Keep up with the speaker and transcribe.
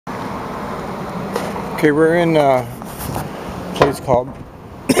Okay, we're in a place called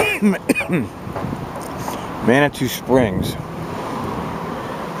Manitou Springs,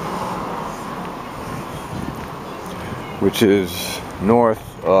 which is north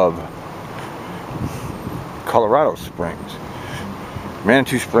of Colorado Springs.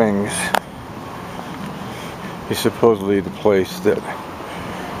 Manitou Springs is supposedly the place that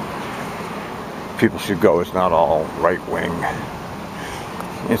people should go. It's not all right wing.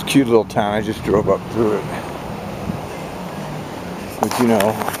 It's a cute little town. I just drove up through it. But you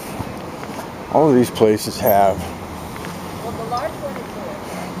know, all of these places have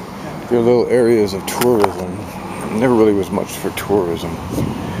their little areas of tourism. It never really was much for tourism.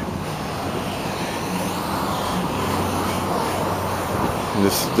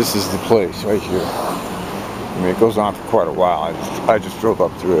 This is the place right here. I mean, it goes on for quite a while. I just drove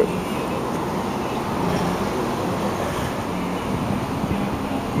up through it.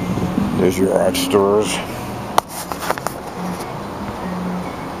 There's your art stores.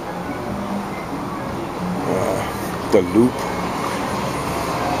 The Loop.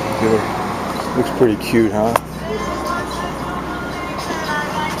 Looks pretty cute, huh?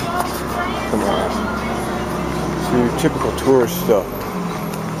 Come on. So your typical tourist stuff,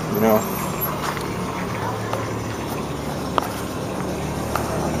 you know.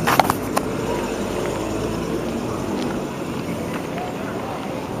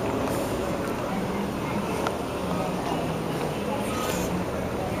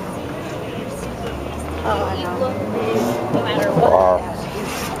 Wow.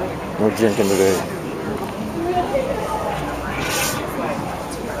 No drinking today.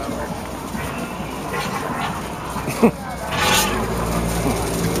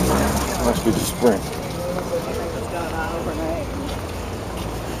 Must be the spring.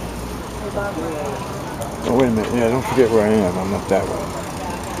 Oh, wait a minute. Yeah, don't forget where I am. I'm not that way.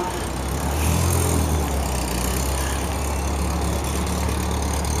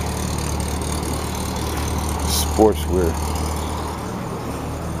 Sportswear.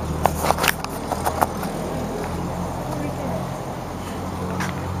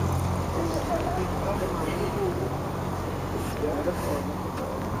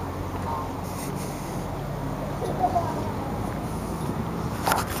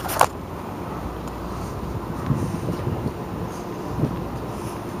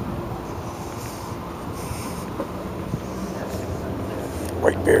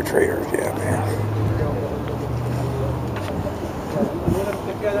 White Bear Traders, yeah, man.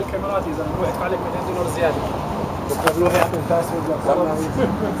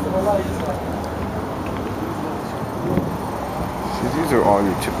 See, these are all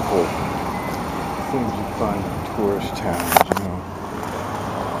your typical things you find in tourist towns, you know.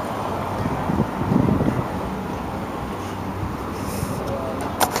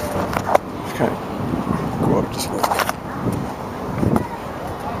 Just kind of go up this way.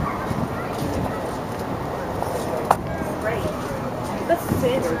 That's the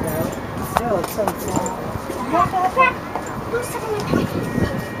favorite though. Still, it's so small.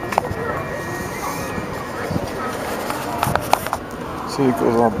 See, it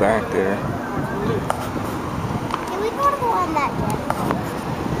goes all back there. Can we go to the one that way?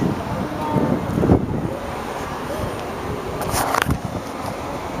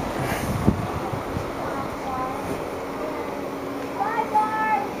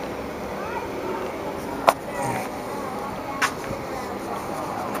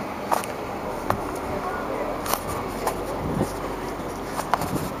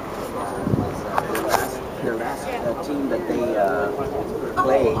 The team that they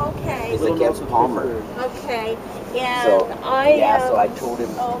play is against Palmer. Okay, and So so I told him,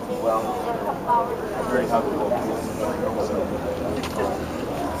 well,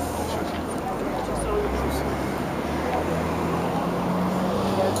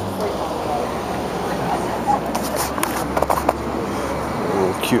 A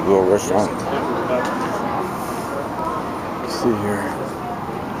little cute little restaurant. Let's see here.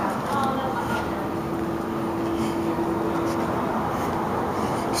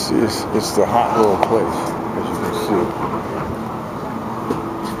 See, it's the hot little place, as you can see.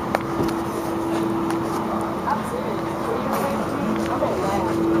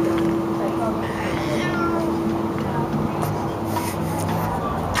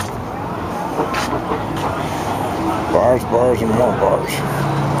 Bars, bars, and more bars.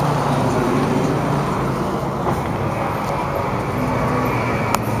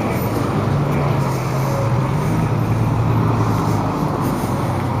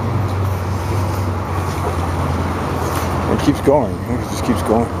 It keeps going. It just keeps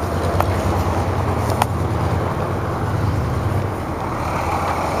going.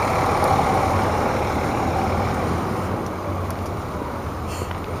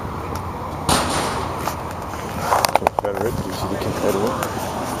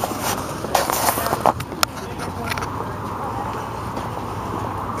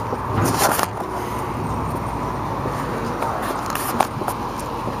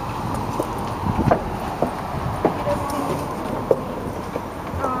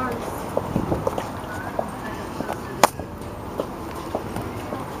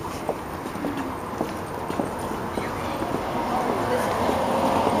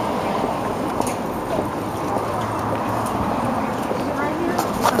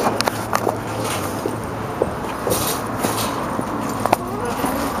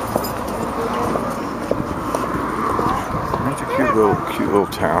 Cute little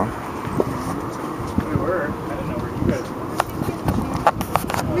town. We were. I didn't know where you guys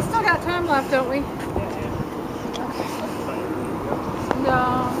were. We still got time left, don't we?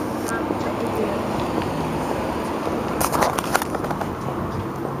 No.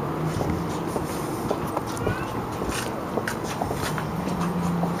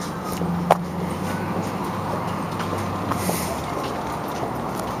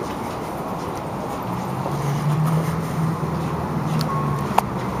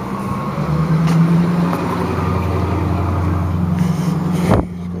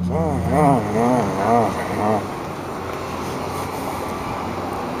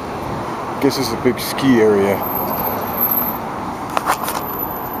 Guess this is a big ski area.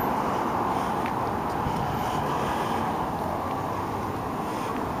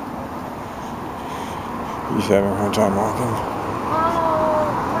 He's having a hard time walking.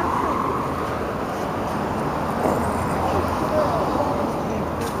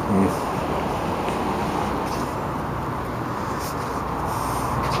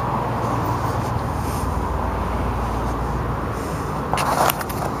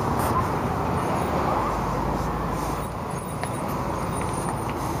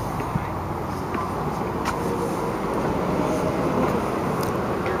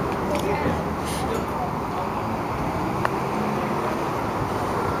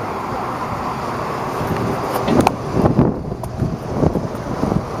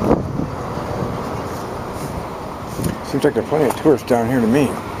 Seems like there are plenty of tourists down here to me.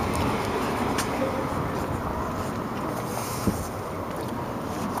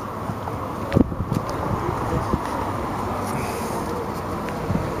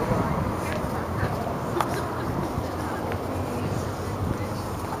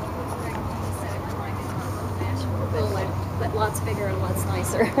 But lots bigger and lots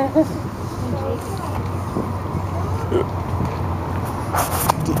nicer.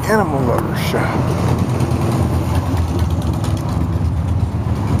 The animal lover shop.